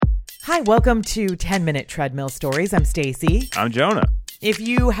Hi, welcome to 10-Minute Treadmill Stories. I'm Stacy. I'm Jonah. If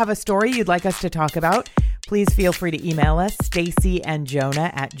you have a story you'd like us to talk about, please feel free to email us,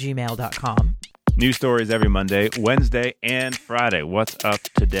 stacyandjonah@gmail.com. New stories every Monday, Wednesday, and Friday. What's up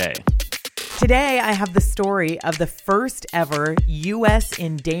today? Today, I have the story of the first ever U.S.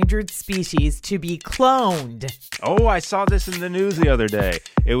 endangered species to be cloned. Oh, I saw this in the news the other day.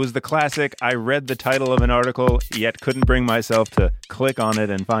 It was the classic, I read the title of an article, yet couldn't bring myself to click on it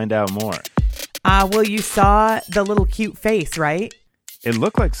and find out more. Well, you saw the little cute face, right? It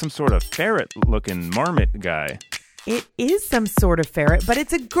looked like some sort of ferret-looking marmot guy. It is some sort of ferret, but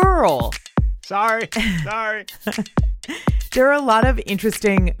it's a girl. Sorry. There are a lot of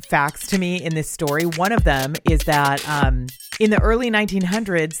interesting facts to me in this story. One of them is that in the early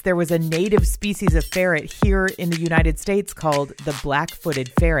 1900s, there was a native species of ferret here in the United States called the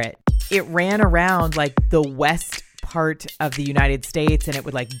black-footed ferret. It ran around like the west part of the United States, and it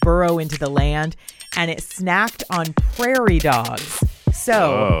would like burrow into the land, and it snacked on prairie dogs.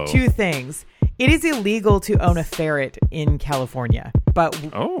 So, Two things. It is illegal to own a ferret in California, but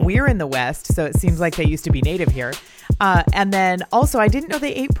we're in the West, so it seems like they used to be native here. And then also, I didn't know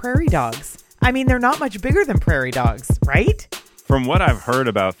they ate prairie dogs. I mean, they're not much bigger than prairie dogs, right? From what I've heard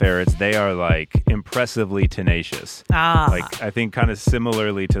about ferrets, they are like impressively tenacious. Like I think kind of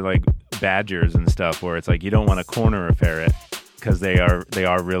similarly to like badgers and stuff, where it's like you don't want to corner a ferret because they are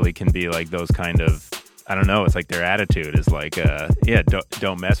really can be like those kind of, I don't know, it's like their attitude is like,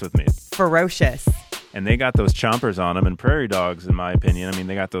 don't mess with me. Ferocious. And they got those chompers on them, and prairie dogs, in my opinion, I mean,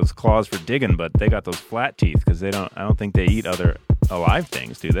 they got those claws for digging, but they got those flat teeth because I don't think they eat other alive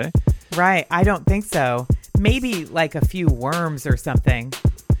things, do they? Right, I don't think so. Maybe like a few worms or something.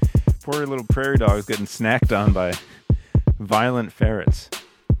 Poor little prairie dogs getting snacked on by violent ferrets.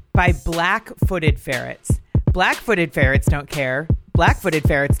 By black-footed ferrets. Black-footed ferrets don't care. Black-footed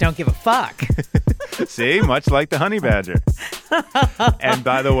ferrets don't give a fuck. See, much like the honey badger. And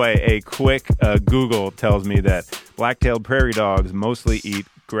by the way, a quick Google tells me that black-tailed prairie dogs mostly eat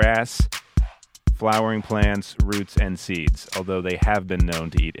grass, flowering plants, roots, and seeds, although they have been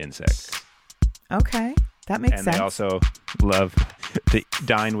known to eat insects. Okay, that makes sense. And they also love to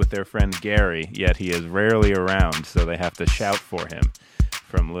dine with their friend Gary, yet he is rarely around, so they have to shout for him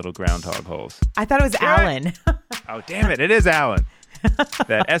from little groundhog holes. I thought it was Alan. Oh, damn it, it is Alan.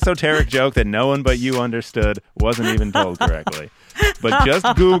 That esoteric joke that no one but you understood wasn't even told correctly. But just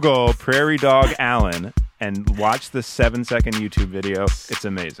Google Prairie Dog Alan and watch the 7-second YouTube video. It's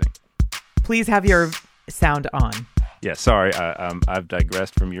amazing. Please have your sound on. Yeah, sorry. I've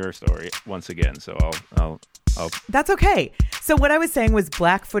digressed from your story once again, so I'll... That's okay. So what I was saying was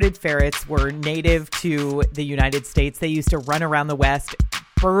black-footed ferrets were native to the United States. They used to run around the West,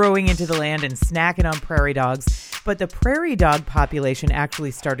 burrowing into the land and snacking on prairie dogs. But the prairie dog population actually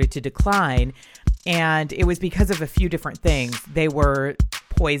started to decline, and it was because of a few different things. They were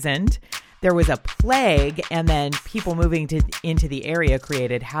poisoned, there was a plague, and then people moving into the area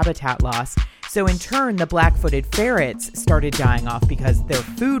created habitat loss. So in turn, the black-footed ferrets started dying off because their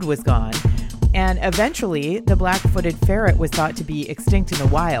food was gone. And eventually, the black-footed ferret was thought to be extinct in the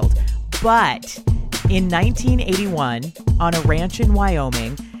wild. But in 1981, on a ranch in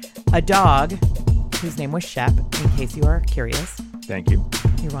Wyoming, a dog, whose name was Shep, in case you are curious. Thank you.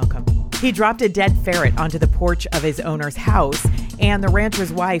 You're welcome. He dropped a dead ferret onto the porch of his owner's house, and the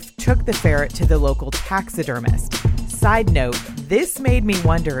rancher's wife took the ferret to the local taxidermist. Side note, this made me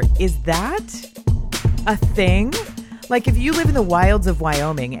wonder, is that a thing? Like, if you live in the wilds of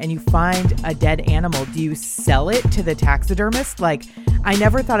Wyoming and you find a dead animal, do you sell it to the taxidermist? Like, I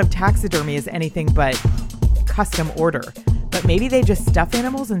never thought of taxidermy as anything but custom order. But maybe they just stuff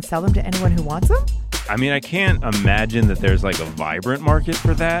animals and sell them to anyone who wants them? I mean, I can't imagine that there's like a vibrant market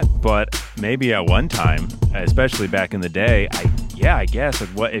for that, but maybe at one time, especially back in the day, I guess. Like,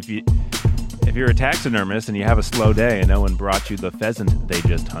 what if you're a taxidermist and you have a slow day and no one brought you the pheasant they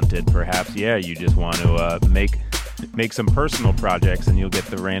just hunted, perhaps, you just want to make some personal projects, and you'll get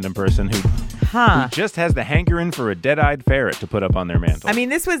the random person who just has the hankering for a dead-eyed ferret to put up on their mantle. I mean,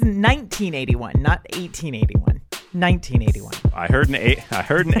 this was 1981, not 1881. 1981. I heard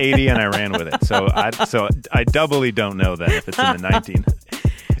an 80 and I ran with it. So I doubly don't know then if it's in the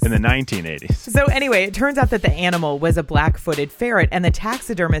 1980s. So anyway, it turns out that the animal was a black-footed ferret, and the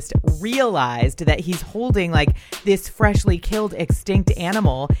taxidermist realized that he's holding like this freshly killed extinct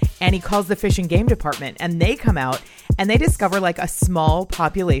animal, and he calls the Fish and Game Department, and they come out and they discover like a small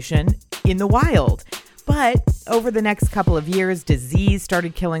population in the wild. But over the next couple of years, disease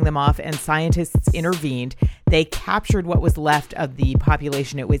started killing them off, and scientists intervened. They captured what was left of the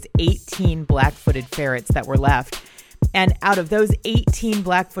population. It was 18 black-footed ferrets that were left. And out of those 18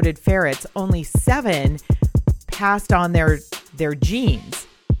 black-footed ferrets, only 7 passed on their genes.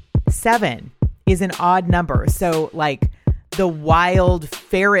 7 is an odd number. So, like, the wild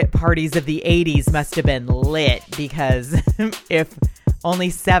ferret parties of the 80s must have been lit, because if only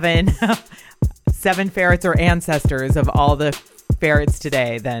 7 ferrets are ancestors of all the ferrets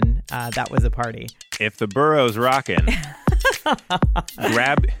today, then that was a party. If the burrow's rocking,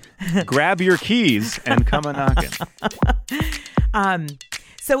 grab your keys and come a knocking.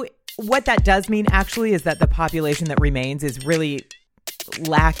 So what that does mean actually is that the population that remains is really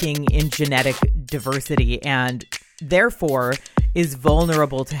lacking in genetic diversity, and therefore is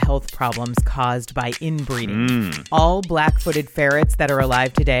vulnerable to health problems caused by inbreeding. All black-footed ferrets that are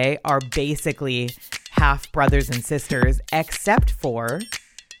alive today are basically half brothers and sisters, except for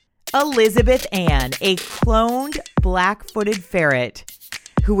Elizabeth Ann, a cloned black-footed ferret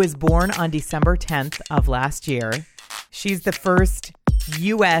who was born on December 10th of last year. She's the first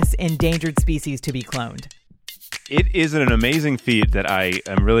U.S. endangered species to be cloned. It is an amazing feat that I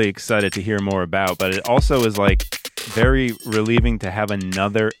am really excited to hear more about, but it also is like very relieving to have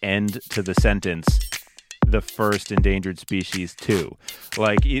another end to the sentence, the first endangered species too.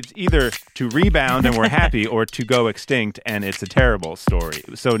 Like, it's either to rebound and we're happy, or to go extinct and it's a terrible story.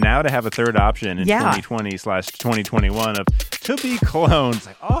 So now to have a third option in 2020/2021 of to be cloned, it's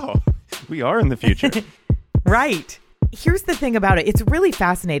like, oh, we are in the future. Right. Here's the thing about it. It's really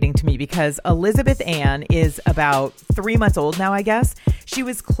fascinating to me because Elizabeth Ann is about 3 months old now, I guess. She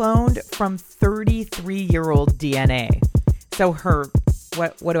was cloned from 33-year-old DNA. So her,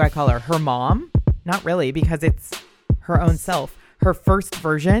 what do I call her? Her mom? Not really, because it's her own self. Her first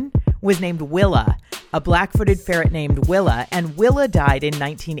version was named Willa, a black-footed ferret named Willa. And Willa died in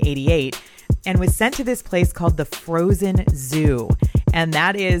 1988 and was sent to this place called the Frozen Zoo. And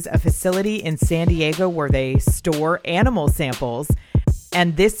that is a facility in San Diego where they store animal samples.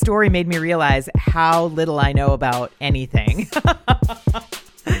 And this story made me realize how little I know about anything.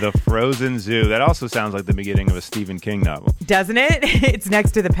 The Frozen Zoo. That also sounds like the beginning of a Stephen King novel. Doesn't it? It's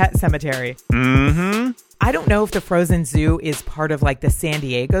next to the Pet Cemetery. Mm-hmm. I don't know if the Frozen Zoo is part of like the San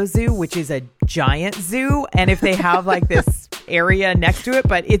Diego Zoo, which is a giant zoo, and if they have like this area next to it,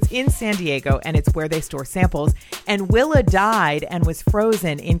 but it's in San Diego and it's where they store samples. And Willa died and was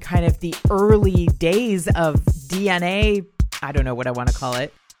frozen in kind of the early days of DNA, I don't know what I want to call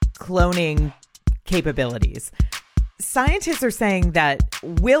it, cloning capabilities. Scientists are saying that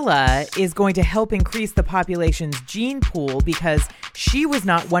Willa is going to help increase the population's gene pool because she was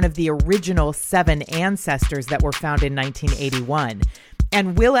not one of the original 7 ancestors that were found in 1981.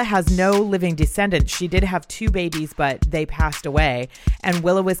 And Willa has no living descendants. She did have 2 babies, but they passed away. And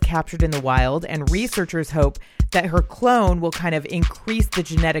Willa was captured in the wild. And researchers hope that her clone will kind of increase the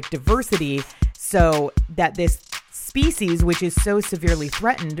genetic diversity so that this species, which is so severely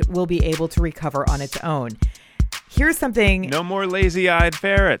threatened, will be able to recover on its own. Here's something. No more lazy-eyed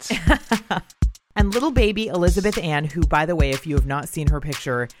ferrets. And little baby Elizabeth Ann, who, by the way, if you have not seen her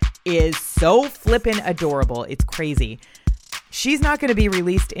picture, is so flippin' adorable. It's crazy. She's not going to be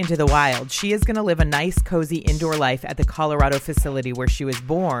released into the wild. She is going to live a nice, cozy indoor life at the Colorado facility where she was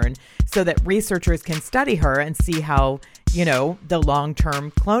born so that researchers can study her and see how, the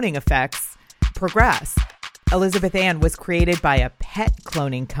long-term cloning effects progress. Elizabeth Ann was created by a pet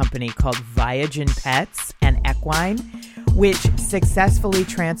cloning company called Viagen Pets and Equine, which successfully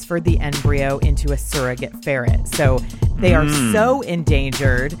transferred the embryo into a surrogate ferret. So they are so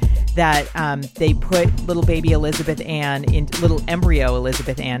endangered that they put little baby Elizabeth Ann, little embryo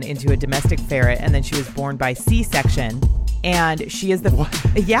Elizabeth Ann, into a domestic ferret, and then she was born by C-section. And she is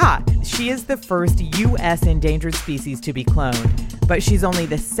she is the first U.S. endangered species to be cloned, but she's only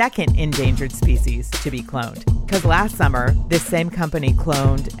the second endangered species to be cloned. Because last summer, this same company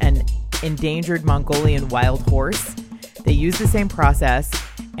cloned an endangered Mongolian wild horse. They used the same process,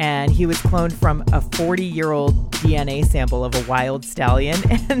 and he was cloned from a 40-year-old DNA sample of a wild stallion,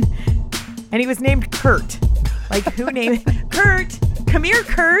 and he was named Kurt. Like, who named Kurt? Come here,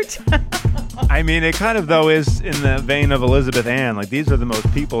 Kurt. I mean, it kind of, though, is in the vein of Elizabeth Ann. Like, these are the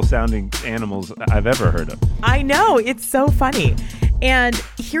most people-sounding animals I've ever heard of. I know. It's so funny. And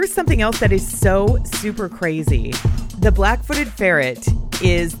here's something else that is so super crazy. The black-footed ferret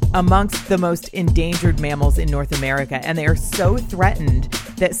is amongst the most endangered mammals in North America, and they are so threatened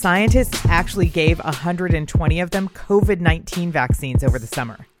that scientists actually gave 120 of them COVID-19 vaccines over the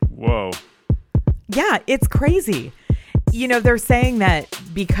summer. Whoa. Yeah, it's crazy. They're saying that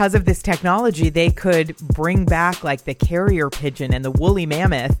because of this technology, they could bring back like the carrier pigeon and the woolly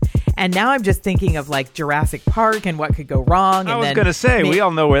mammoth. And now I'm just thinking of like Jurassic Park and what could go wrong. I was going to say, we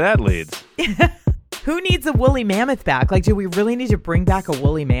all know where that leads. Who needs a woolly mammoth back? Like, do we really need to bring back a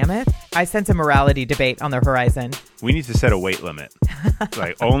woolly mammoth? I sense a morality debate on the horizon. We need to set a weight limit.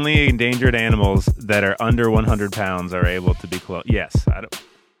 Like, only endangered animals that are under 100 pounds are able to be cloned. Yes,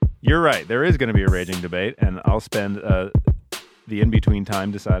 you're right. There is going to be a raging debate, and I'll spend the in-between time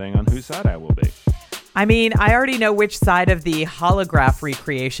deciding on whose side I will be. I mean, I already know which side of the holograph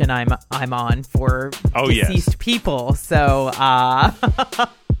recreation I'm on for deceased people. So,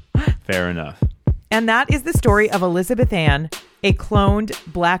 fair enough. And that is the story of Elizabeth Ann, a cloned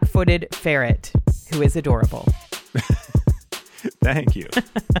black-footed ferret who is adorable. Thank you.